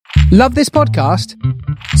Love this podcast?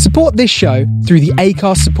 Support this show through the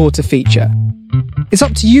Acast supporter feature. It's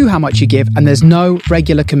up to you how much you give, and there's no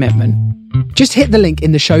regular commitment. Just hit the link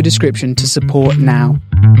in the show description to support now.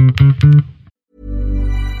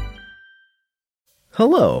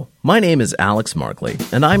 Hello, my name is Alex Markley,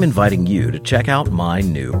 and I'm inviting you to check out my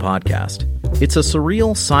new podcast. It's a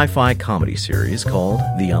surreal sci-fi comedy series called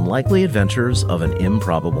The Unlikely Adventures of an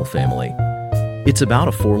Improbable Family. It's about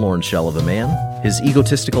a forlorn shell of a man, his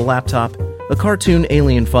egotistical laptop, a cartoon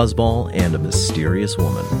alien fuzzball, and a mysterious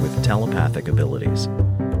woman with telepathic abilities.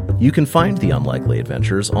 You can find The Unlikely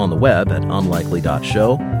Adventures on the web at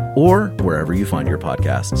unlikely.show or wherever you find your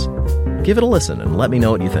podcasts. Give it a listen and let me know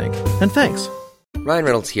what you think. And thanks. Ryan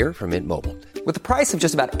Reynolds here from Mint Mobile. With the price of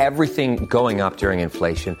just about everything going up during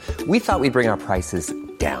inflation, we thought we'd bring our prices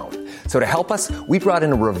down. So to help us, we brought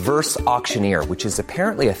in a reverse auctioneer, which is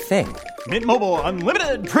apparently a thing. Mint Mobile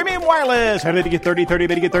Unlimited Premium Wireless. How to get 30, 30,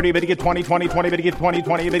 bit to get 30, bit to get 20, 20, 20, bit to get 20,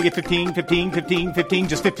 20, bit to get 15, 15, 15, 15,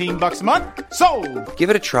 just $15 a month? Sold!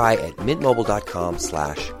 Give it a try at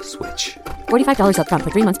mintmobile.com/switch. $45 up front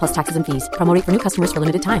for 3 months plus taxes and fees. Promo rate for new customers for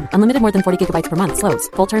limited time. Unlimited more than 40 gigabytes per month. Slows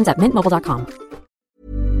full terms at mintmobile.com.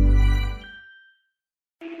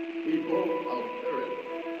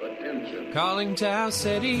 Calling Tau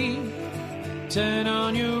City, turn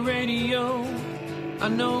on your radio. I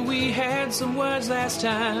know we had some words last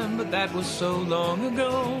time, but that was so long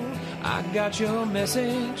ago. I got your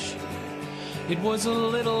message. It was a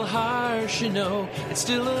little harsh, you know. It's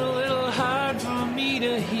still a little hard for me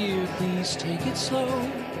to hear. Please take it slow.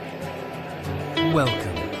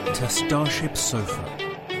 Welcome to Starship Sofa,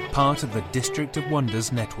 part of the District of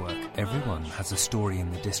Wonders network. Everyone has a story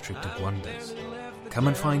in the District of Wonders. Come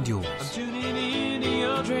and find yours. I'm tuning in to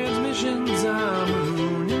your transmissions. I'm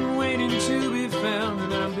mooning, waiting to be found,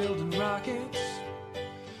 and I'm building rockets.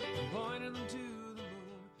 I'm pointing them to the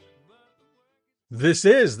moon. This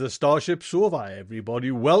is the Starship Sofa.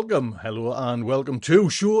 Everybody, welcome, hello, and welcome to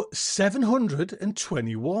show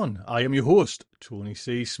 721. I am your host, Tony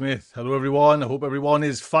C. Smith. Hello, everyone. I hope everyone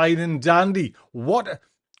is fine and dandy.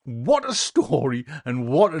 What a story and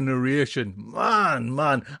what a narration.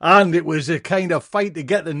 Man. And it was a kind of fight to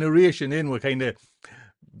get the narration in. We're kind of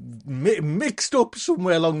mixed up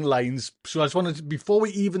somewhere along the lines. So I just wanted to, before we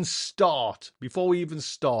even start, I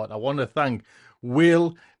want to thank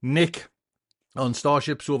Will, Nick on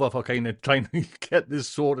Starship Sofa for kind of trying to get this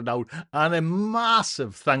sorted out. And a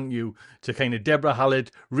massive thank you to kind of Deborah Hallett,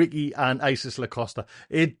 Ricky and Isis Lacosta.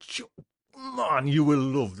 Man, you will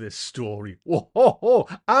love this story. Oh.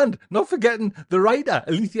 And not forgetting the writer,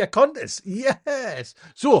 Alethea Kontis. Yes.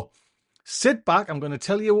 So, sit back. I'm going to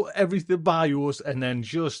tell you everything bios and then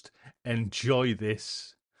just enjoy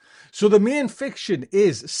this. So, the main fiction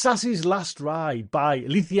is Sassy's Last Ride by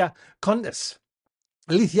Alethea Kontis.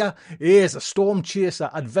 Alethea is a storm chaser,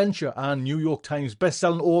 adventure and New York Times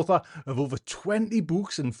bestselling author of over 20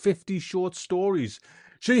 books and 50 short stories.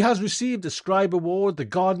 She has received the Scribe Award, the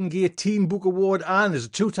Garden Gate Teen Book Award, and is a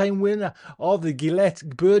two-time winner of the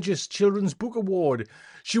Gillette Burgess Children's Book Award.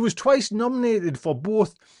 She was twice nominated for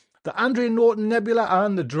both the Andrea Norton Nebula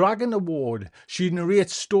and the Dragon Award. She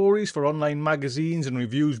narrates stories for online magazines and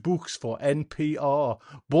reviews books for NPR.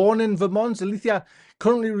 Born in Vermont, Alethea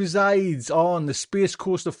currently resides on the Space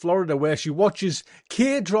Coast of Florida, where she watches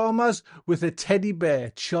K-dramas with a teddy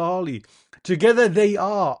bear, Charlie. Together they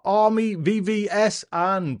are Army, VVS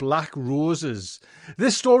and Black Roses.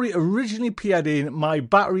 This story originally appeared in My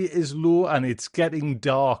Battery is Low and It's Getting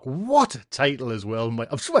Dark. What a title as well.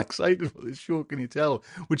 I'm so excited for this show, can you tell?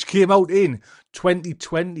 Which came out in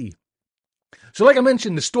 2020. So like I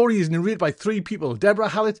mentioned, the story is narrated by three people, Deborah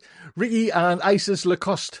Hallett, Ricky and Isis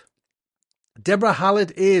Lacoste. Deborah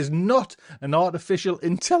Hallett is not an artificial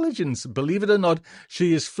intelligence. Believe it or not,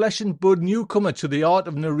 she is flesh and blood newcomer to the art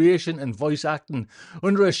of narration and voice acting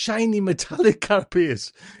under a shiny metallic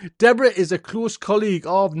carapace. Deborah is a close colleague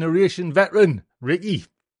of narration veteran Ricky.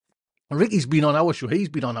 Ricky's been on our show. He's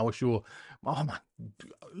been on our show, oh man,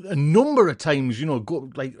 a number of times,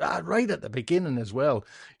 go like right at the beginning as well.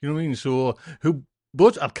 You know what I mean? So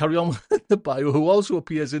But I'll carry on with the bio, who also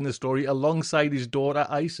appears in the story alongside his daughter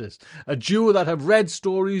Isis, a duo that have read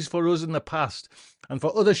stories for us in the past and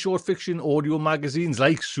for other short fiction audio magazines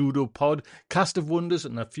like Pseudopod, Cast of Wonders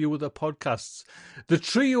and a few other podcasts. The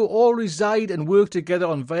trio all reside and work together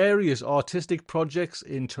on various artistic projects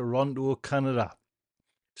in Toronto, Canada.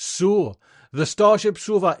 So, the Starship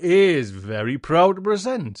Sofa is very proud to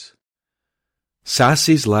present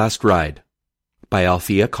Sassy's Last Ride by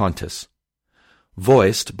Alethea Kontis.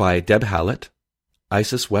 Voiced by Deb Hallett,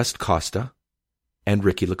 Isis West Costa, and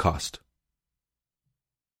Ricky Lacoste.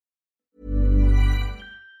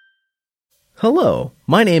 Hello,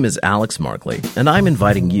 my name is Alex Markley, and I'm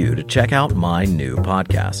inviting you to check out my new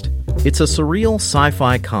podcast. It's a surreal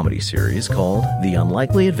sci-fi comedy series called The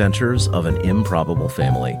Unlikely Adventures of an Improbable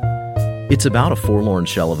Family. It's about a forlorn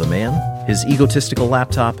shell of a man, his egotistical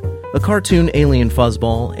laptop, a cartoon alien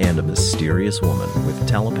fuzzball, and a mysterious woman with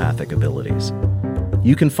telepathic abilities.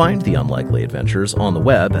 You can find The Unlikely Adventures on the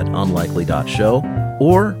web at unlikely.show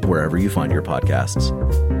or wherever you find your podcasts.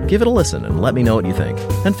 Give it a listen and let me know what you think.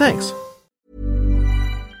 And thanks.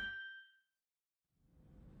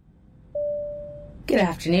 Good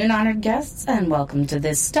afternoon, honored guests, and welcome to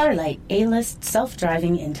this Starlight A-List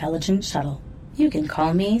self-driving intelligent shuttle. You can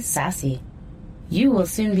call me Sassy. You will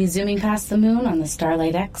soon be zooming past the moon on the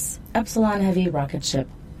Starlight X Epsilon Heavy rocket ship.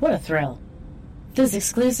 What a thrill. This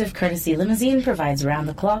exclusive courtesy limousine provides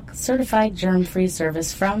round-the-clock, certified germ-free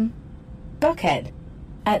service from Buckhead,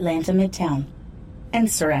 Atlanta Midtown, and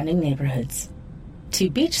surrounding neighborhoods, to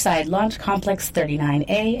Beachside Launch Complex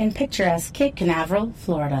 39A in picturesque Cape Canaveral,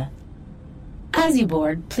 Florida. As you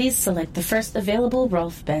board, please select the first available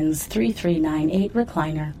Rolf-Benz 3398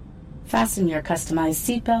 recliner. Fasten your customized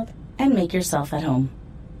seatbelt and make yourself at home.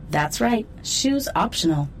 That's right, shoes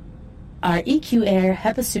optional. Our EQ Air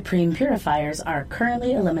HEPA Supreme purifiers are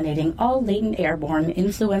currently eliminating all latent airborne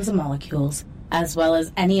influenza molecules, as well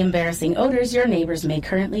as any embarrassing odors your neighbors may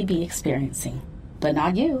currently be experiencing. But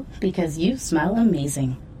not you, because you smell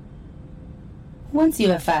amazing. Once you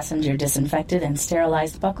have fastened your disinfected and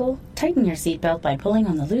sterilized buckle, tighten your seatbelt by pulling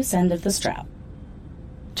on the loose end of the strap.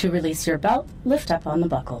 To release your belt, lift up on the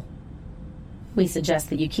buckle. We suggest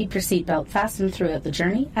that you keep your seatbelt fastened throughout the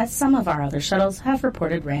journey, as some of our other shuttles have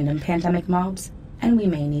reported random pandemic mobs, and we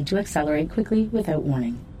may need to accelerate quickly without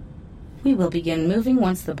warning. We will begin moving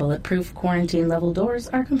once the bulletproof quarantine-level doors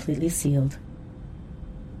are completely sealed.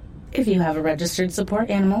 If you have a registered support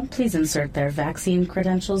animal, please insert their vaccine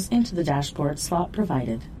credentials into the dashboard slot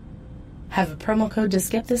provided. Have a promo code to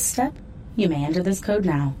skip this step? You may enter this code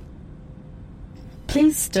now.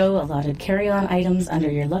 Please stow allotted carry-on items under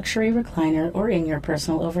your luxury recliner or in your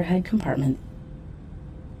personal overhead compartment.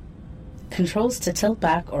 Controls to tilt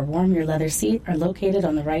back or warm your leather seat are located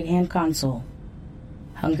on the right-hand console.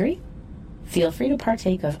 Hungry? Feel free to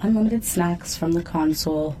partake of unlimited snacks from the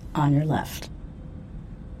console on your left.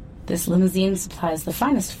 This limousine supplies the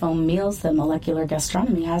finest foam meals that molecular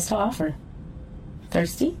gastronomy has to offer.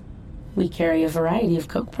 Thirsty? We carry a variety of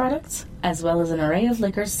Coke products, as well as an array of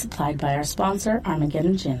liquors supplied by our sponsor,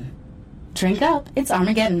 Armageddon Gin. Drink up, it's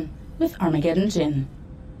Armageddon, with Armageddon Gin.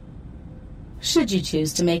 Should you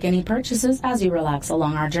choose to make any purchases as you relax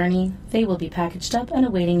along our journey, they will be packaged up and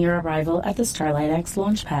awaiting your arrival at the Starlight X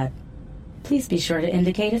launch pad. Please be sure to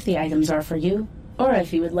indicate if the items are for you, or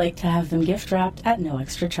if you would like to have them gift-wrapped at no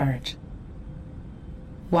extra charge.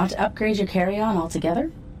 Want to upgrade your carry-on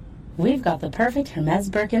altogether? We've got the perfect Hermes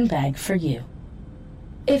Birkin bag for you.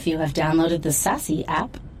 If you have downloaded the Sassy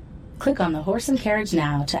app, click on the horse and carriage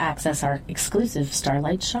now to access our exclusive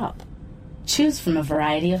Starlight shop. Choose from a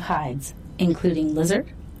variety of hides, including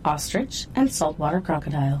lizard, ostrich, and saltwater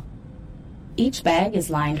crocodile. Each bag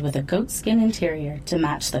is lined with a goatskin interior to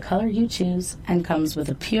match the color you choose and comes with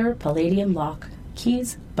a pure palladium lock,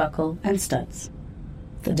 keys, buckle, and studs.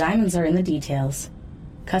 The diamonds are in the details.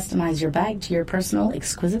 Customize your bag to your personal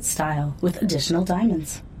exquisite style with additional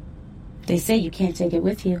diamonds. They say you can't take it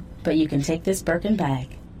with you, but you can take this Birkin bag.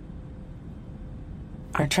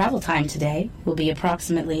 Our travel time today will be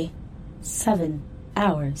approximately 7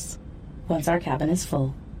 hours once our cabin is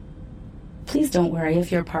full. Please don't worry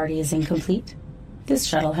if your party is incomplete. This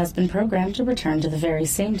shuttle has been programmed to return to the very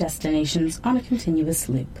same destinations on a continuous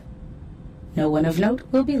loop. No one of note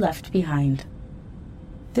will be left behind.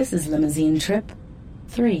 This is limousine trip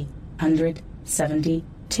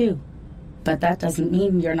 372, but that doesn't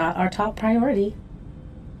mean you're not our top priority.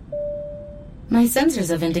 My sensors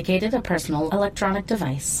have indicated a personal electronic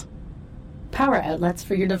device. Power outlets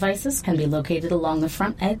for your devices can be located along the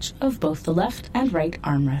front edge of both the left and right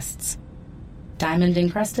armrests.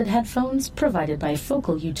 Diamond-encrusted headphones provided by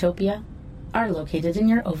Focal Utopia are located in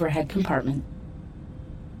your overhead compartment.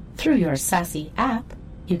 Through your Sassy app,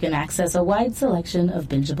 you can access a wide selection of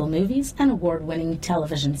bingeable movies and award-winning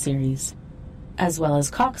television series, as well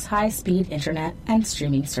as Cox high-speed internet and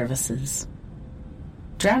streaming services.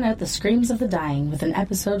 Drown out the screams of the dying with an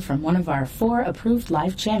episode from one of our 4 approved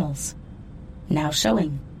live channels. Now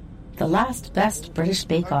showing The Last Best British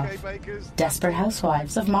Bake Off, Desperate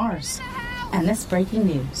Housewives of Mars, and this breaking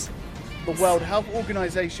news. The World Health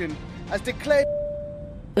Organization has declared...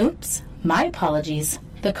 Oops, my apologies.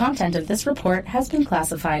 The content of this report has been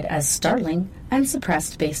classified as startling and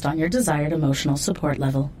suppressed based on your desired emotional support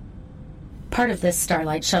level. Part of this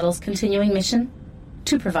Starlight Shuttle's continuing mission?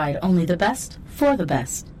 To provide only the best for the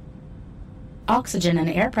best. Oxygen and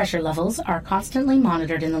air pressure levels are constantly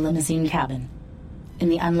monitored in the limousine cabin. In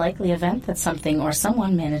the unlikely event that something or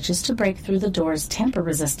someone manages to break through the door's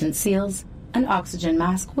tamper-resistant seals, an oxygen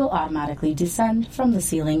mask will automatically descend from the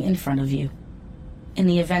ceiling in front of you. In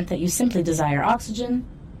the event that you simply desire oxygen,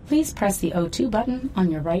 please press the O2 button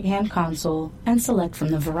on your right-hand console and select from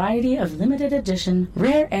the variety of limited edition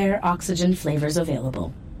rare air oxygen flavors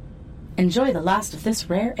available. Enjoy the last of this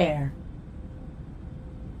rare air.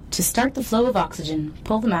 To start the flow of oxygen,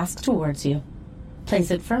 pull the mask towards you.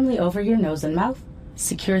 Place it firmly over your nose and mouth,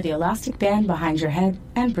 secure the elastic band behind your head,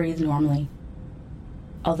 and breathe normally.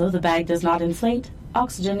 Although the bag does not inflate,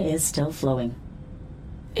 oxygen is still flowing.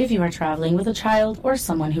 If you are traveling with a child or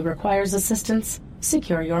someone who requires assistance,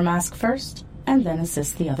 secure your mask first, and then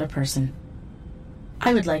assist the other person.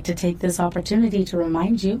 I would like to take this opportunity to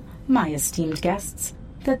remind you, my esteemed guests,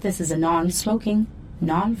 that this is a non-smoking,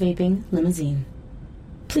 non-vaping limousine.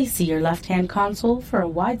 Please see your left-hand console for a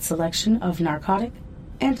wide selection of narcotic,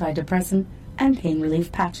 antidepressant, and pain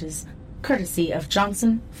relief patches, courtesy of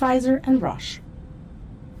Johnson, Pfizer, and Roche.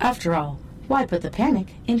 After all, why put the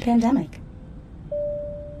panic in pandemic?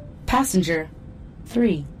 Passenger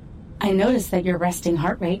 3. I notice that your resting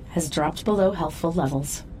heart rate has dropped below healthful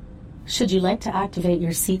levels. Should you like to activate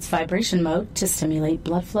your seat's vibration mode to stimulate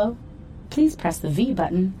blood flow, please press the V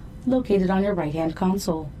button located on your right-hand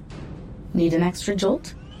console. Need an extra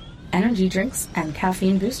jolt? Energy drinks and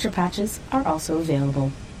caffeine booster patches are also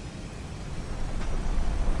available.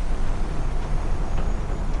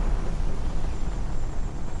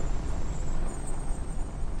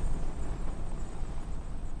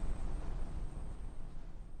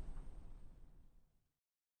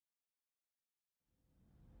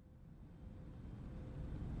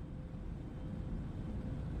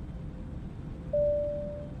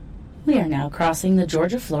 We are now crossing the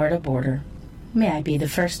Georgia-Florida border. May I be the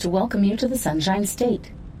first to welcome you to the Sunshine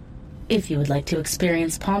State. If you would like to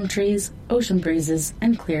experience palm trees, ocean breezes,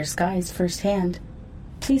 and clear skies firsthand,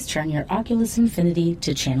 please turn your Oculus Infinity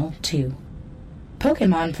to Channel 2.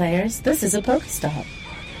 Pokemon players, this is a Pokestop.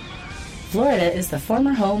 Florida is the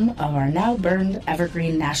former home of our now-burned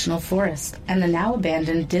Evergreen National Forest and the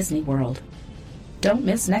now-abandoned Disney World. Don't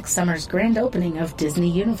miss next summer's grand opening of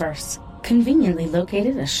Disney Universe, conveniently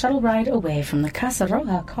located a shuttle ride away from the Casa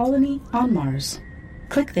Roja colony on Mars.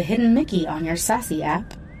 Click the hidden Mickey on your Sassy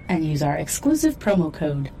app and use our exclusive promo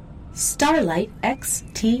code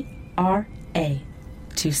StarlightXTRA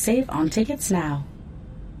to save on tickets now.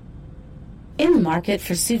 In the market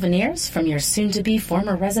for souvenirs from your soon-to-be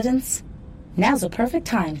former residence? Now's a perfect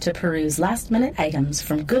time to peruse last-minute items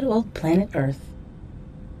from good old planet Earth.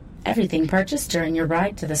 Everything purchased during your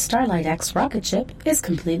ride to the Starlight X rocket ship is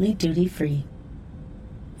completely duty-free.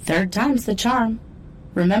 Third time's the charm.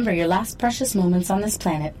 Remember your last precious moments on this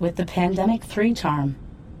planet with the Pandemic 3 charm,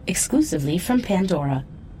 exclusively from Pandora.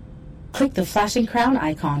 Click the flashing crown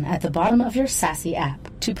icon at the bottom of your Sassy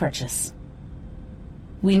app to purchase.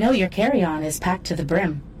 We know your carry-on is packed to the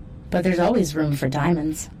brim, but there's always room for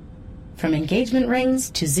diamonds. From engagement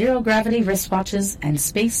rings to zero-gravity wristwatches and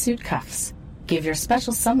spacesuit cuffs, give your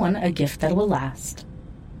special someone a gift that will last.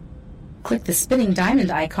 Click the spinning diamond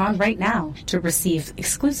icon right now to receive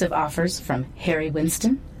exclusive offers from Harry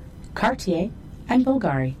Winston, Cartier, and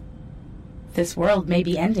Bulgari. This world may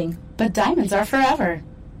be ending, but diamonds are forever.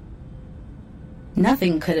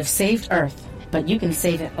 Nothing could have saved Earth, but you can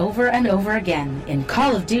save it over and over again in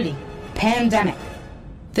Call of Duty Pandemic.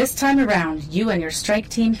 This time around, you and your strike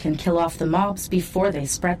team can kill off the mobs before they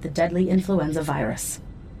spread the deadly influenza virus.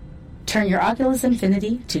 Turn your Oculus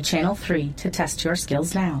Infinity to Channel 3 to test your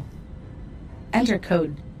skills now. Enter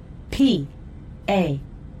code PAND3COD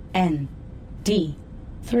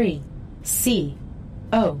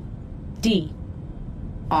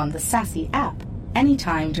on the Sassy app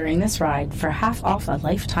anytime during this ride for half off a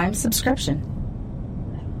lifetime subscription.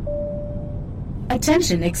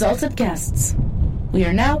 Attention, exalted guests. We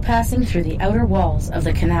are now passing through the outer walls of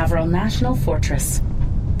the Canaveral National Fortress.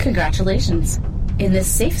 Congratulations. In this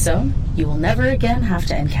safe zone, you will never again have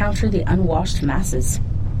to encounter the unwashed masses.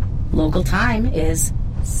 Local time is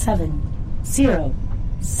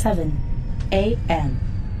 7:07 a.m.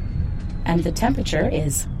 and the temperature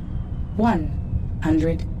is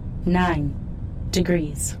 109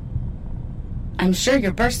 degrees. I'm sure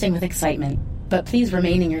you're bursting with excitement, but please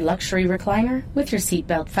remain in your luxury recliner with your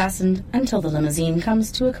seatbelt fastened until the limousine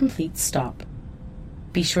comes to a complete stop.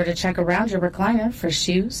 Be sure to check around your recliner for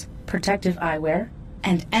shoes, protective eyewear,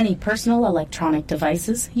 and any personal electronic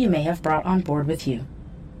devices you may have brought on board with you.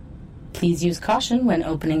 Please use caution when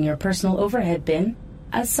opening your personal overhead bin,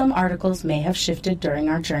 as some articles may have shifted during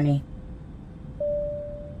our journey.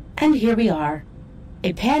 And here we are.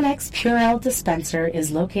 A Pan-X Purell dispenser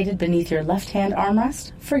is located beneath your left-hand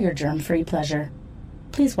armrest for your germ-free pleasure.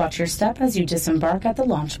 Please watch your step as you disembark at the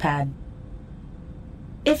launch pad.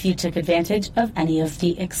 If you took advantage of any of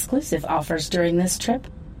the exclusive offers during this trip,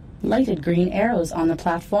 lighted green arrows on the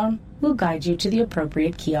platform will guide you to the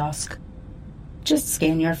appropriate kiosk. Just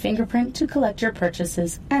scan your fingerprint to collect your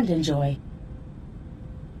purchases and enjoy.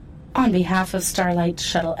 On behalf of Starlight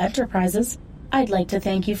Shuttle Enterprises, I'd like to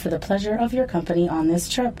thank you for the pleasure of your company on this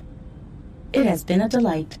trip. It has been a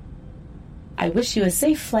delight. I wish you a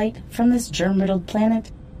safe flight from this germ-riddled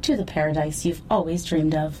planet to the paradise you've always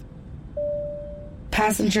dreamed of.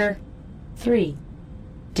 Passenger 3.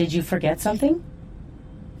 Did you forget something?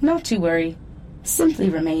 Not to worry. Simply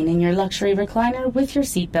remain in your luxury recliner with your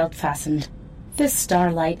seatbelt fastened. This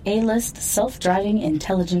Starlight A-List self-driving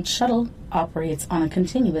intelligent shuttle operates on a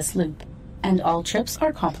continuous loop, and all trips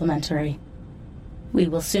are complimentary. We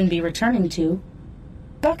will soon be returning to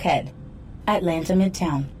Buckhead, Atlanta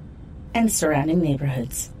Midtown, and surrounding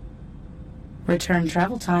neighborhoods. Return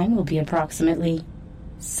travel time will be approximately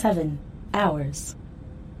 7 hours.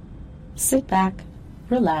 Sit back,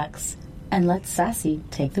 relax, and let Sassy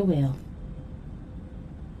take the wheel.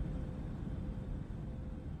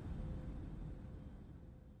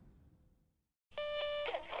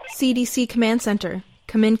 CDC Command Center.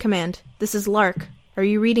 Come in, Command. This is Lark. Are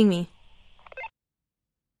you reading me?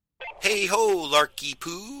 Hey ho, Larky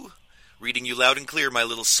Poo. Reading you loud and clear, my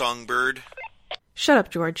little songbird. Shut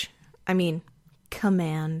up, George. I mean,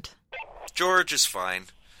 Command. George is fine.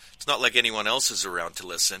 It's not like anyone else is around to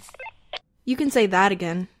listen. You can say that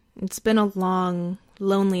again. It's been a long,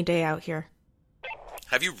 lonely day out here.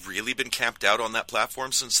 Have you really been camped out on that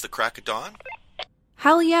platform since the crack of dawn?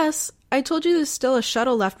 Hell yes. I told you there's still a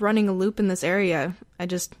shuttle left running a loop in this area. I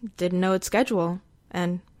just didn't know its schedule.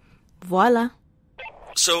 And voila.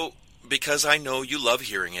 So, because I know you love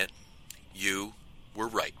hearing it, you were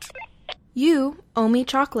right. You owe me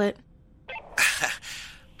chocolate.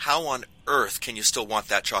 How on earth can you still want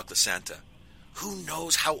that chocolate Santa? Who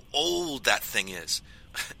knows how old that thing is?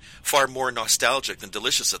 Far more nostalgic than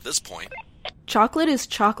delicious at this point. Chocolate is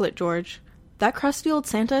chocolate, George. That crusty old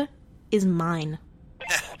Santa is mine.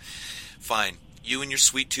 Fine. You and your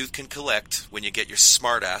sweet tooth can collect when you get your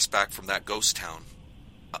smart ass back from that ghost town.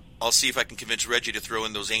 I'll see if I can convince Reggie to throw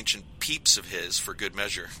in those ancient peeps of his for good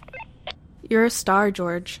measure. You're a star,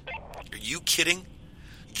 George. Are you kidding?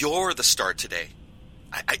 You're the star today.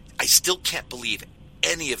 I still can't believe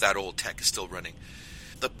any of that old tech is still running.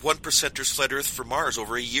 The 1%ers fled Earth for Mars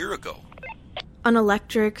over a year ago. An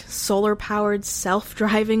electric, solar-powered,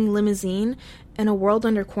 self-driving limousine in a world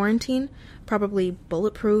under quarantine, probably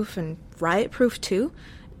bulletproof and riot-proof too.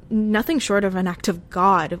 Nothing short of an act of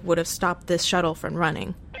God would have stopped this shuttle from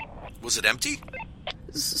running. Was it empty?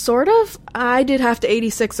 Sort of. I did have to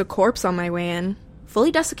 86 a corpse on my way in.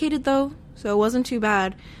 Fully desiccated though, so it wasn't too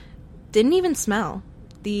bad. Didn't even smell.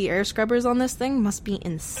 The air scrubbers on this thing must be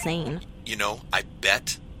insane. You know, I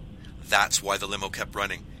bet that's why the limo kept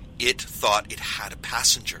running. It thought it had a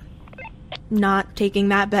passenger. Not taking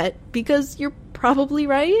that bet, because you're probably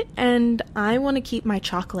right, and I want to keep my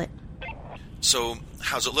chocolate. So,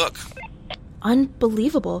 how's it look?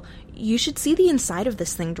 Unbelievable. You should see the inside of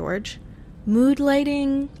this thing, George. Mood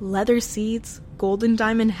lighting, leather seats, golden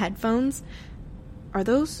diamond headphones. Are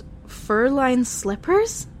those fur-lined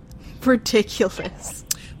slippers? Ridiculous.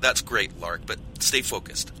 That's great, Lark, but stay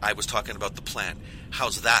focused. I was talking about the plan.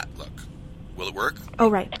 How's that look? Will it work? Oh,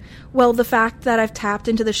 right. Well, the fact that I've tapped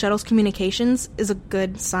into the shuttle's communications is a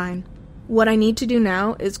good sign. What I need to do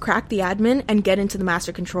now is crack the admin and get into the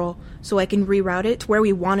master control so I can reroute it to where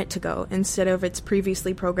we want it to go instead of its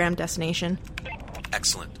previously programmed destination.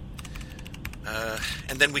 Excellent.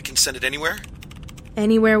 And then we can send it anywhere?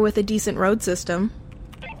 Anywhere with a decent road system.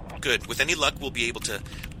 Good. With any luck, we'll be able to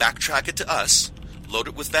backtrack it to us, load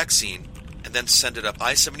it with vaccine, and then send it up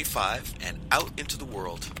I-75 and out into the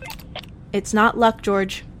world. It's not luck,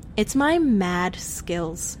 George. It's my mad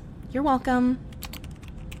skills. You're welcome.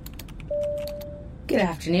 Good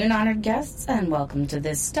afternoon, honored guests, and welcome to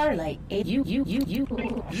this Starlight.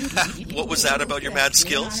 What was that about your mad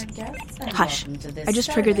skills? Hush. I just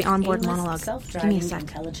triggered the onboard monologue. Give me a sec.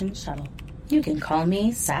 Intelligent shuttle. You can call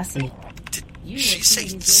me Sassy. Did she say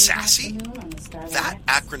sassy? That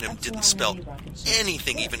acronym didn't spell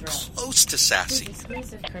anything even close to sassy.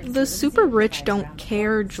 The super rich don't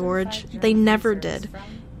care, George. They never did.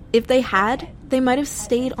 If they had, they might have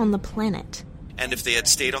stayed on the planet. And if they had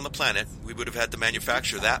stayed on the planet, we would have had to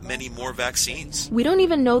manufacture that many more vaccines. We don't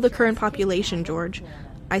even know the current population, George.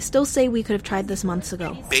 I still say we could have tried this months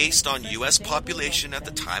ago. Based on U.S. population at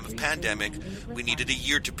the time of pandemic, we needed a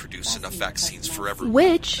year to produce enough vaccines for everyone.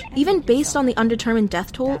 Which, even based on the undetermined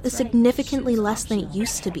death toll, is significantly less than it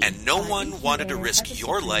used to be. And no one wanted to risk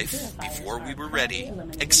your life before we were ready,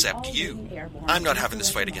 except you. I'm not having this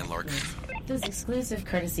fight again, Lark. This exclusive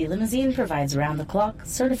courtesy limousine provides round-the-clock,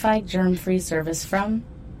 certified germ-free service from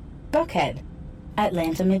Buckhead,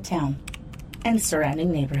 Atlanta Midtown, and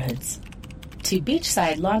surrounding neighborhoods, to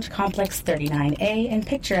Beachside Launch Complex 39A in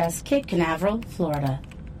picturesque Cape Canaveral, Florida.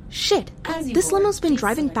 Shit, this limo's been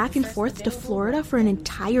driving back and forth to Florida for an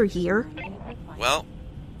entire year? Well,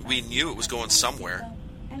 we knew it was going somewhere.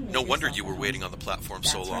 No wonder you were waiting on the platform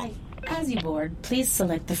so long. As you board, please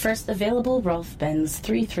select the first available Rolf-Benz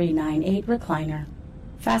 3398 recliner.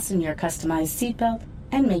 Fasten your customized seatbelt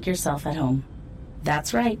and make yourself at home.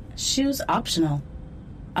 That's right, shoes optional.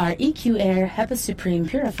 Our EQ Air HEPA Supreme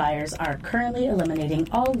purifiers are currently eliminating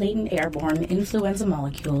all latent airborne influenza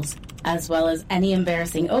molecules, as well as any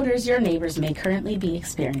embarrassing odors your neighbors may currently be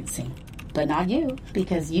experiencing. But not you,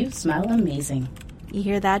 because you smell amazing. You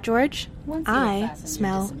hear that, George? I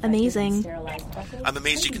smell amazing. I'm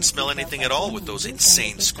amazed you can smell anything at all with those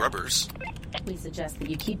insane scrubbers. We suggest that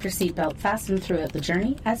you keep your seatbelt fastened throughout the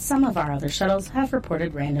journey, as some of our other shuttles have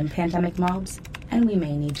reported random pandemic mobs, and we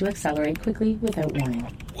may need to accelerate quickly without warning.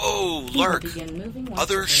 Whoa, Lark!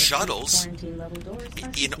 Other shuttles?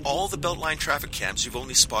 In all the Beltline traffic cams, you've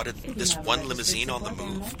only spotted this one limousine on the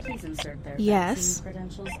move? Yes.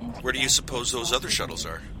 Where do you suppose those other shuttles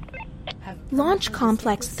are? Launch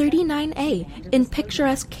Complex 39A in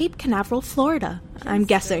picturesque Cape Canaveral, Florida. I'm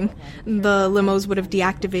guessing. The limos would have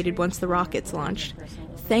deactivated once the rockets launched.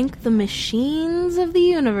 Thank the machines of the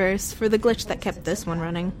universe for the glitch that kept this one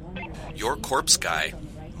running. Your corpse guy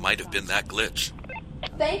might have been that glitch.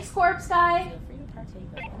 Thanks, corpse guy.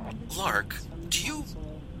 Lark, do you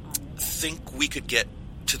think we could get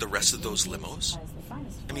to the rest of those limos?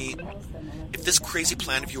 I mean, if this crazy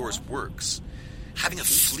plan of yours works, having a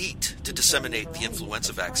fleet to disseminate the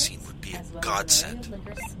influenza vaccine would be a godsend.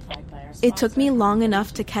 It took me long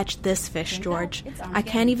enough to catch this fish, George. I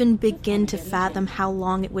can't even begin to fathom how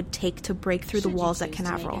long it would take to break through the walls at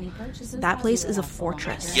Canaveral. That place is a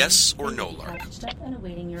fortress. Yes or no, Lark?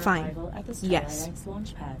 Fine. Yes.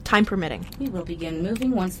 Time permitting. We will begin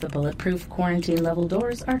moving once the bulletproof quarantine-level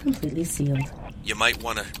doors are completely sealed. You might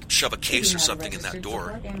want to shove a case or something in that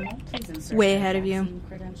door. Way ahead of you.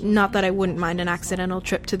 Not that I wouldn't mind an accidental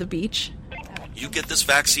trip to the beach. You get this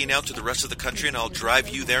vaccine out to the rest of the country and I'll drive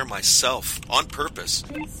you there myself, on purpose.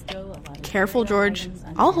 Careful, George.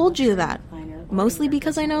 I'll hold you to that. Mostly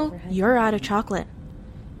because I know you're out of chocolate.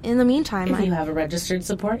 In the meantime, If you have a registered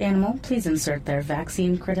support animal, please insert their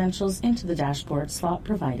vaccine credentials into the dashboard slot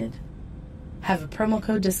provided. Have a promo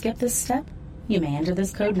code to skip this step? You may enter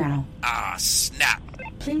this code now. Ah, snap.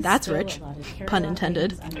 That's rich. Pun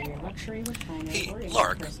intended. Hey,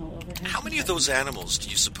 Lark, how many of those animals do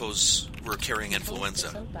you suppose were carrying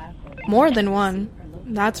influenza? More than one.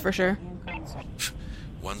 That's for sure.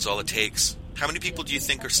 One's all it takes. How many people do you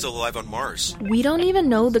think are still alive on Mars? We don't even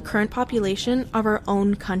know the current population of our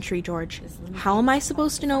own country, George. How am I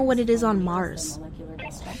supposed to know what it is on Mars?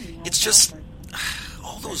 It's just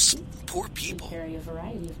all those poor people.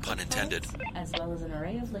 Pun intended.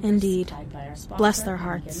 Indeed. Bless their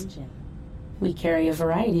hearts. We carry a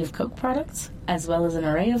variety of Coke products, as well as an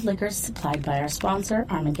array of liquors supplied by our sponsor,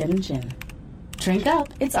 Armageddon Gin. Drink up,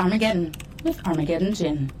 it's Armageddon, with Armageddon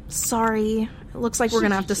Gin. Sorry. It looks like we're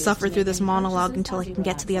gonna have to suffer through this monologue until I can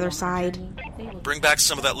get to the other side. Bring back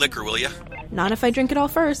some of that liquor, will you? Not if I drink it all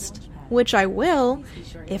first. Which I will,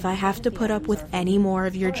 if I have to put up with any more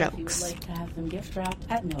of your jokes. We'd like to have them gift wrapped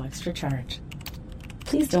at no extra charge.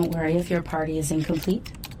 Please don't worry if your party is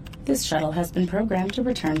incomplete. This shuttle has been programmed to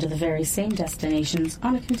return to the very same destinations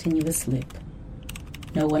on a continuous loop.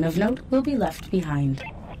 No one of note will be left behind.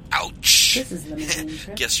 Ouch! This is limousine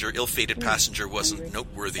trip. Guess your ill-fated passenger wasn't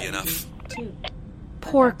noteworthy enough.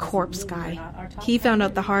 Poor corpse guy. He found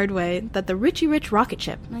out the hard way that the Richie Rich rocket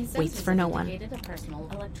ship waits for no one.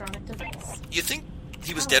 You think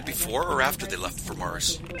he was dead before or after they left for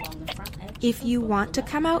Mars? If you want to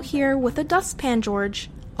come out here with a dustpan, George,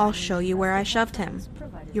 I'll show you where I shoved him.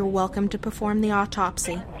 You're welcome to perform the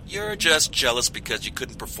autopsy. You're just jealous because you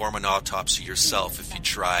couldn't perform an autopsy yourself if you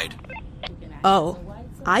tried. Oh,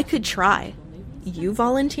 I could try. You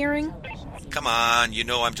volunteering? Come on, you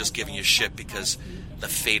know I'm just giving you shit because the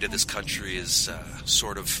fate of this country is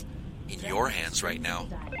sort of in your hands right now.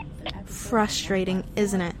 Frustrating,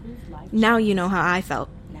 isn't it? Now you know how I felt.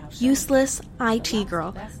 useless IT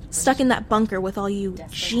girl, stuck in that bunker with all you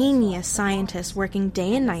genius scientists working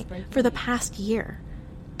day and night for the past year.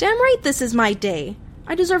 Damn right this is my day.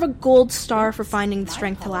 I deserve a gold star for finding the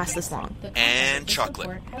strength to last this long. And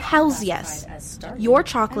chocolate. Hells yes. Your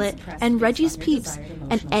chocolate and Reggie's Peeps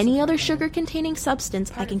and any other sugar-containing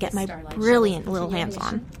substance I can get my brilliant little hands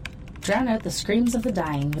on. Drown out the screams of the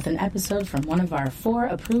dying with an episode from one of our 4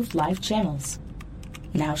 approved live channels.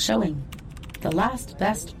 Now showing The Last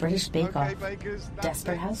Best British Bake Off,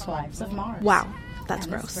 Desperate Housewives of Mars. Wow, that's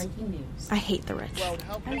gross. I hate the rich.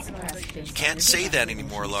 You can't say that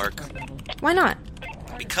anymore, Lark. Why not?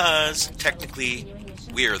 Because, technically,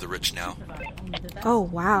 we're the rich now. Oh,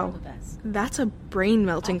 wow. That's a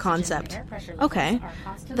brain-melting concept. Okay,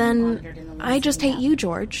 then I just hate you,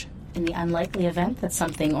 George. In the unlikely event that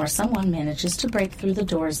something or someone manages to break through the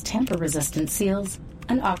door's tamper-resistant seals,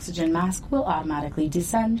 an oxygen mask will automatically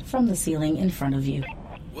descend from the ceiling in front of you.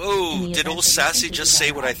 Whoa, did old Sassy just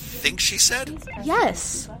say what I think she said?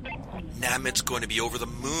 Yes. Namit's going to be over the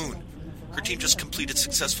moon. Her team just completed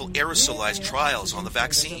successful aerosolized trials on the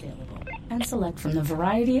vaccine. And select from the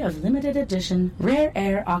variety of limited edition rare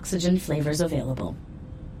air oxygen flavors available.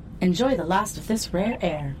 Enjoy the last of this rare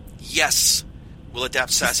air. Yes! We'll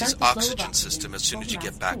adapt Sassy's oxygen system as soon as you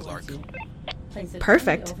get back, Lark.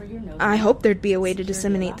 Perfect. I hope there'd be a way to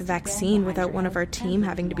disseminate the vaccine without one of our team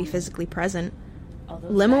having to be physically present.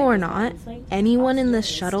 Limo or not, anyone in this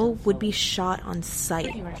shuttle would be shot on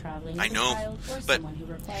sight. I know, but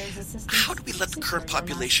how do we let the current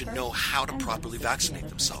population know how to properly vaccinate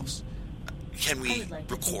themselves? Can we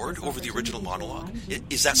record over the original monologue?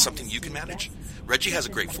 Is that something you can manage? Reggie has a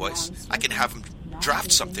great voice. I can have him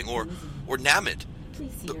draft something, or Namid.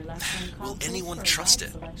 But will anyone trust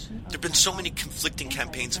it? There have been so many conflicting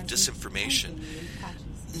campaigns of disinformation.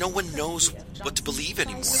 No one knows what to believe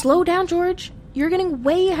anymore. Slow down, George. You're getting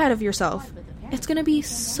way ahead of yourself. It's going to be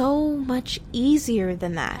so much easier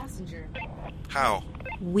than that. How?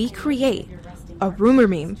 We create a rumor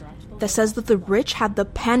meme that says that the rich had the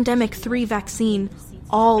Pandemic 3 vaccine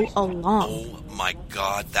all along. Oh my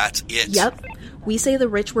god, that's it. Yep. We say the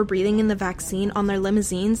rich were breathing in the vaccine on their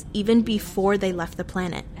limousines even before they left the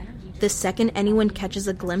planet. The second anyone catches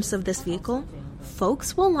a glimpse of this vehicle,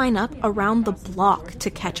 folks will line up around the block to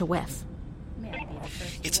catch a whiff.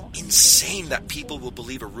 It's insane that people will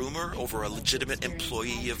believe a rumor over a legitimate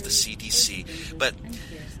employee of the CDC, but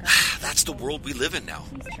that's the world we live in now.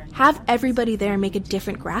 Have everybody there make a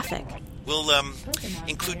different graphic. We'll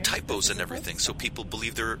include typos and everything so people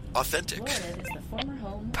believe they're authentic.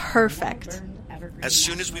 Perfect. As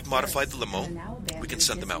soon as we've modified the limo, we can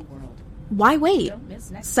send them out. Why wait?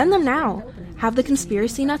 Send them now. Have the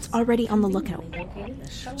conspiracy nuts already on the lookout.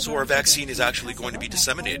 So our vaccine is actually going to be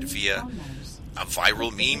disseminated via a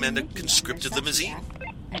viral meme and a conscripted limousine.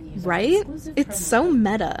 Right? It's so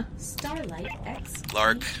meta.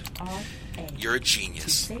 Lark, you're a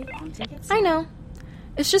genius. I know.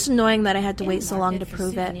 It's just annoying that I had to wait so long to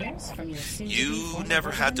prove it. You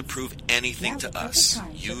never had to prove anything to us.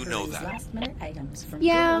 You know that.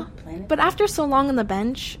 Yeah, but after so long on the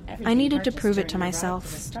bench, I needed to prove it to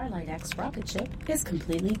myself. The Starlight X rocket ship is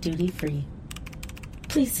completely duty-free.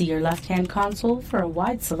 Please see your left-hand console for a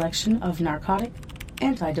wide selection of narcotic,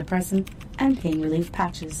 antidepressant, and pain relief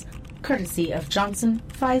patches, courtesy of Johnson,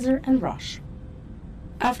 Pfizer, and Roche.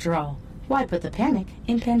 After all, why put the panic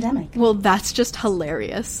in pandemic? Well, that's just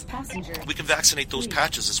hilarious. We can vaccinate those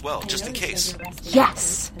patches as well, just in case.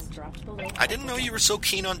 Yes! I didn't know you were so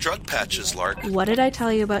keen on drug patches, Lark. What did I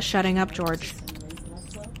tell you about shutting up, George?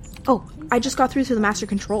 Oh, I just got through to the master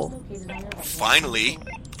control. Finally!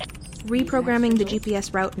 Reprogramming the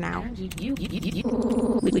GPS route now.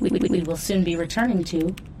 We will soon be returning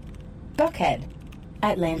to Buckhead,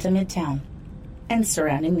 Atlanta Midtown, and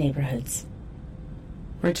surrounding neighborhoods.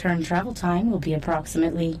 Return travel time will be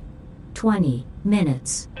approximately 20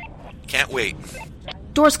 minutes. Can't wait.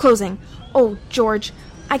 Doors closing. Oh, George,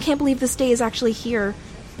 I can't believe this day is actually here.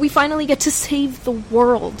 We finally get to save the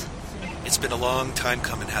world. It's been a long time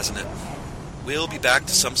coming, hasn't it? We'll be back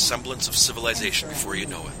to some semblance of civilization before you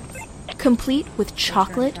know it. Complete with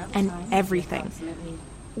chocolate and everything.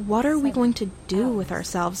 What are we going to do with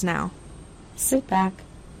ourselves now? Sit back,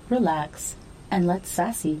 relax, and let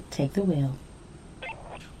Sassy take the wheel.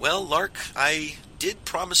 Well, Lark, I did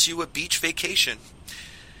promise you a beach vacation.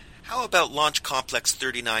 How about Launch Complex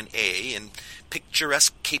 39A in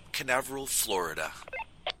picturesque Cape Canaveral, Florida?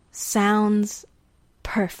 Sounds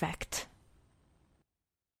perfect.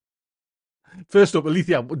 First up,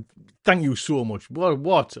 Alethea, thank you so much. What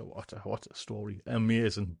a story.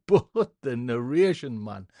 Amazing. But the narration,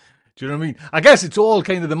 man. Do you know what I mean? I guess it's all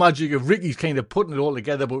kind of the magic of Ricky's kind of putting it all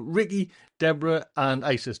together. But Ricky, Deborah, and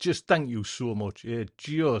Isis, just thank you so much. It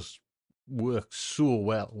just worked so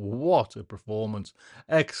well. What a performance.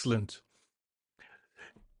 Excellent.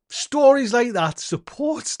 Stories like that,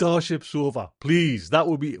 support Starship Sofa. Please, that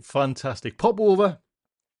would be fantastic. Pop over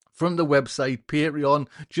from the website, Patreon.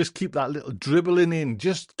 Just keep that little dribbling in.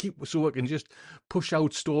 Just keep so I can just push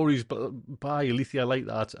out stories by Alethea like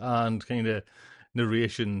that and kind of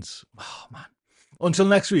narrations. Oh, man. Until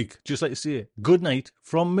next week, just like to say, good night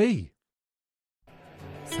from me.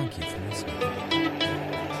 Thank you for listening.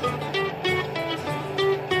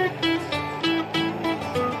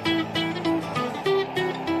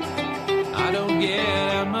 I don't get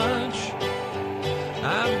out much.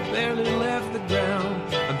 I've barely left the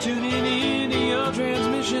ground. I'm tuning into your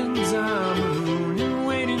transmissions. I'm mooning,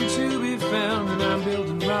 waiting to be found. And I'm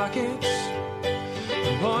building rockets,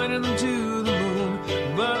 I'm pointing them to the moon.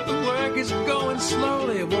 But the work is going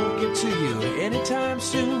slowly. It won't get to you anytime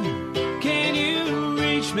soon. Can you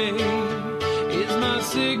reach me? Is my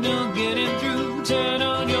signal getting through? Turn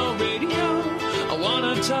on your radio. I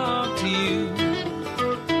wanna talk to you.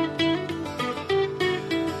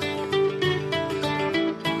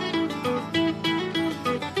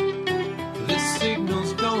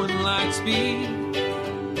 Speed.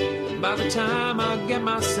 By the time I get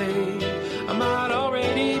my say, I might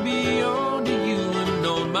already be on to you and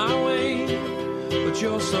on my way. But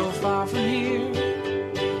you're so far from here,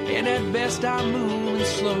 and at best I'm moving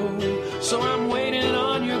slow. So I'm waiting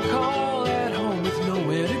on your call at home with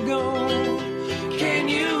nowhere to go. Can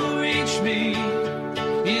you reach me?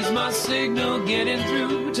 Is my signal getting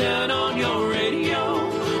through? Turn on your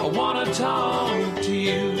radio. I wanna talk to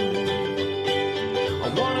you.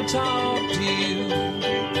 I wanna talk to you.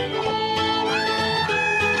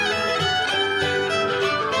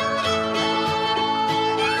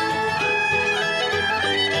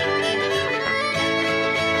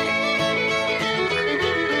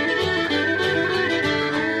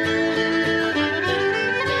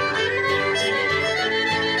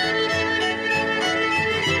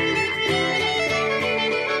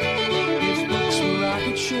 If books were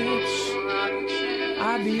rocket ships,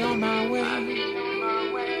 I'd be on my way.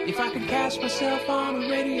 If I could cast myself on a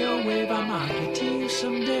radio wave, I might get to you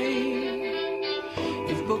someday.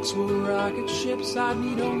 If books were rocket ships, I'd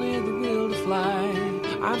need only the will to fly.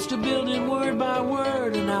 I'm still building word by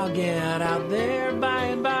word, and I'll get out there by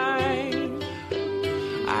and by.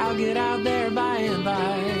 I'll get out there by and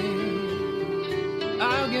by.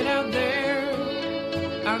 I'll get out there.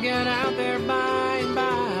 I'll get out there by and by.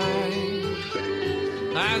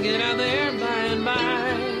 I'll get out there by and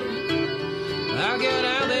by. I'll get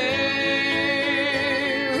out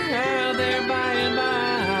there by and by.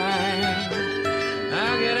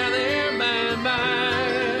 I'll get out there by and by.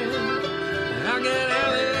 I'll get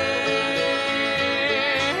out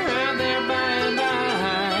there by and by.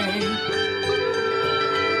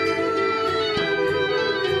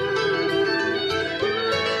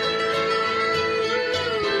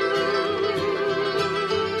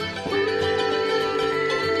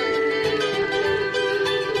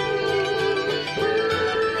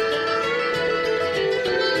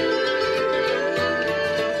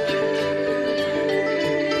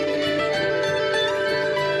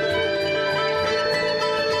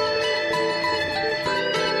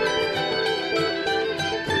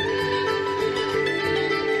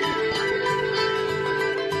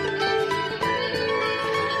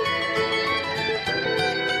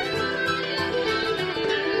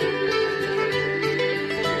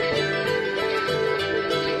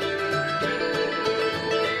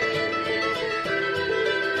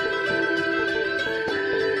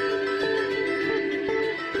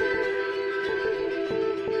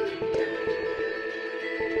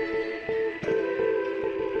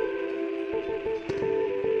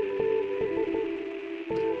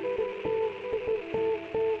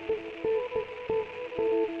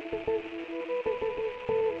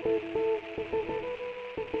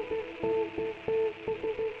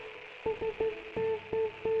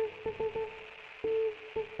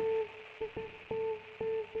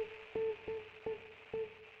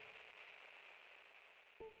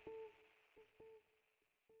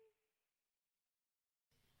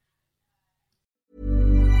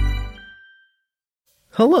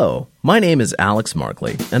 Hello, my name is Alex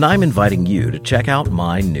Markley, and I'm inviting you to check out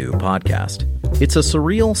my new podcast. It's a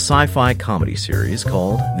surreal sci-fi comedy series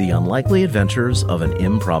called The Unlikely Adventures of an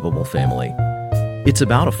Improbable Family. It's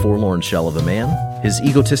about a forlorn shell of a man, his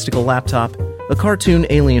egotistical laptop, a cartoon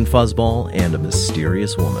alien fuzzball, and a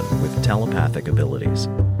mysterious woman with telepathic abilities.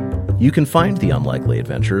 You can find The Unlikely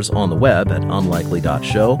Adventures on the web at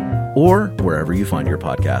unlikely.show or wherever you find your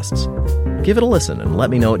podcasts. Give it a listen and let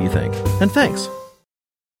me know what you think. And thanks.